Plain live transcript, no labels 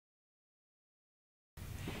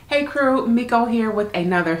Hey crew, Miko here with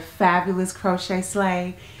another fabulous crochet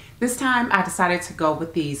slay. This time I decided to go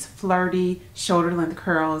with these flirty shoulder length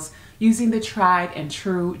curls using the tried and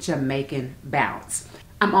true Jamaican Bounce.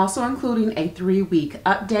 I'm also including a 3-week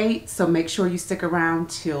update, so make sure you stick around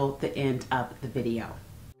till the end of the video.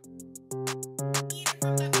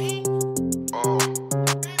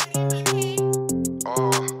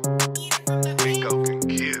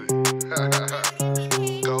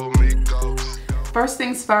 First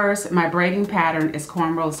things first, my braiding pattern is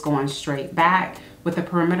cornrows going straight back with a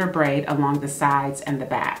perimeter braid along the sides and the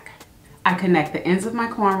back. I connect the ends of my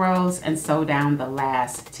cornrows and sew down the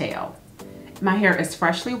last tail. My hair is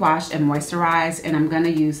freshly washed and moisturized, and I'm going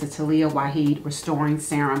to use the Talia Waheed Restoring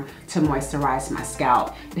Serum to moisturize my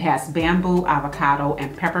scalp. It has bamboo, avocado,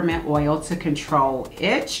 and peppermint oil to control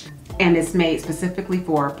itch, and it's made specifically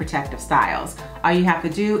for protective styles. All you have to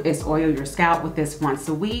do is oil your scalp with this once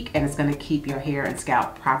a week, and it's going to keep your hair and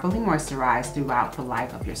scalp properly moisturized throughout the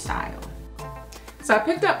life of your style. So I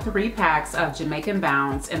picked up 3 packs of Jamaican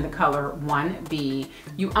Bounce in the color 1B.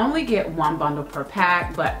 You only get 1 bundle per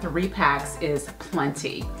pack, but 3 packs is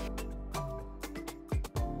plenty.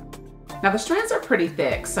 Now the strands are pretty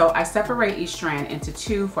thick, so I separate each strand into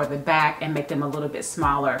 2 for the back and make them a little bit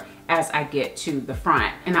smaller as I get to the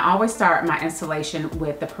front. And I always start my installation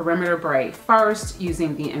with the perimeter braid first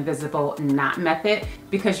using the invisible knot method,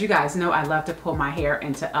 because you guys know I love to pull my hair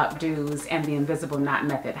into updos, and the invisible knot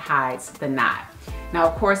method hides the knot. Now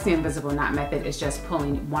of course the invisible knot method is just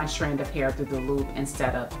pulling 1 strand of hair through the loop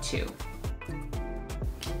instead of 2.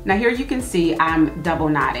 Now here you can see I'm double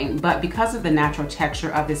knotting, but because of the natural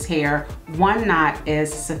texture of this hair, 1 knot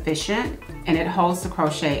is sufficient and it holds the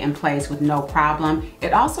crochet in place with no problem.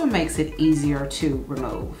 It also makes it easier to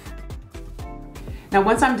remove. Now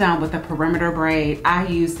once I'm done with the perimeter braid, I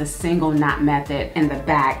use the single knot method in the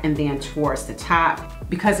back and then towards the top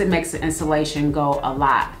because it makes the installation go a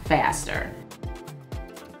lot faster.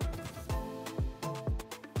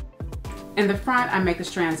 In the front, I make the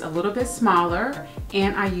strands a little bit smaller,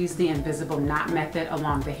 and I use the invisible knot method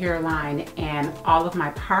along the hairline and all of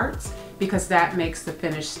my parts because that makes the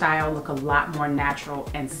finished style look a lot more natural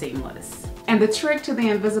and seamless. And the trick to the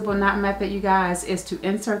invisible knot method, you guys, is to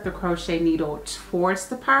insert the crochet needle towards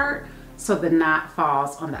the part so the knot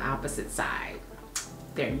falls on the opposite side.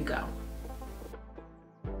 There you go.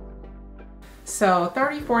 So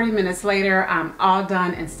 30-40 minutes later, I'm all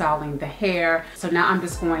done installing the hair. So now I'm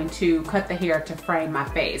just going to cut the hair to frame my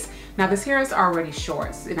face. Now this hair is already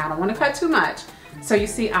short and I don't want to cut too much. So you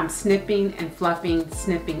see I'm snipping and fluffing,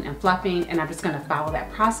 and I'm just going to follow that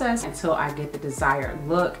process until I get the desired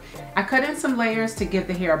look. I cut in some layers to give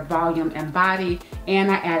the hair volume and body, and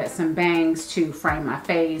I added some bangs to frame my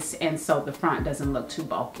face and so the front doesn't look too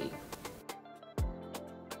bulky.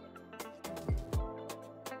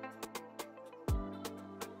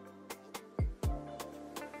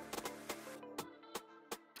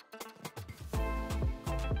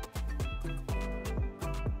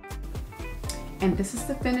 And this is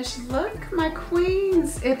the finished look, my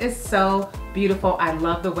queens. It is so beautiful. I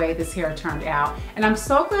love the way this hair turned out. And I'm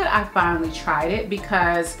so glad I finally tried it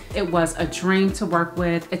because it was a dream to work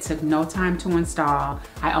with. It took no time to install.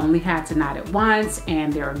 I only had to knot it once,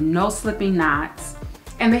 and there are no slipping knots.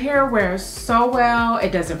 And the hair wears so well.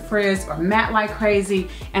 It doesn't frizz or mat like crazy.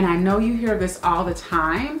 And I know you hear this all the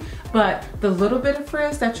time, but the little bit of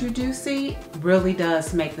frizz that you do see really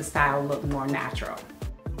does make the style look more natural.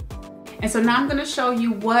 And so now I'm gonna show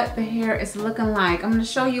you what the hair is looking like. I'm gonna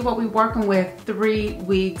show you what we're working with 3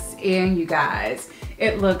 weeks in, you guys.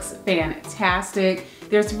 It looks fantastic.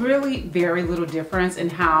 There's really very little difference in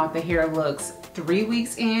how the hair looks 3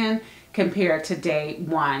 weeks in compared to day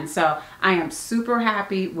 1. So I am super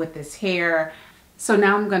happy with this hair. So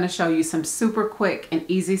now I'm gonna show you some super quick and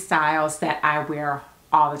easy styles that I wear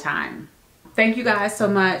all the time. Thank you guys so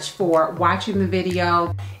much for watching the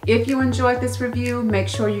video. If you enjoyed this review, make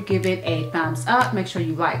sure you give it a thumbs up. Make sure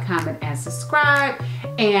you like, comment, and subscribe.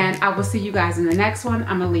 And I will see you guys in the next one.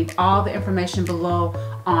 I'm gonna leave all the information below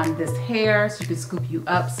on this hair so you can scoop you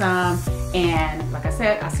up some. And like I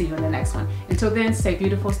said, I'll see you in the next one. Until then, stay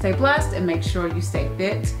beautiful, stay blessed, and make sure you stay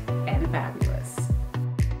fit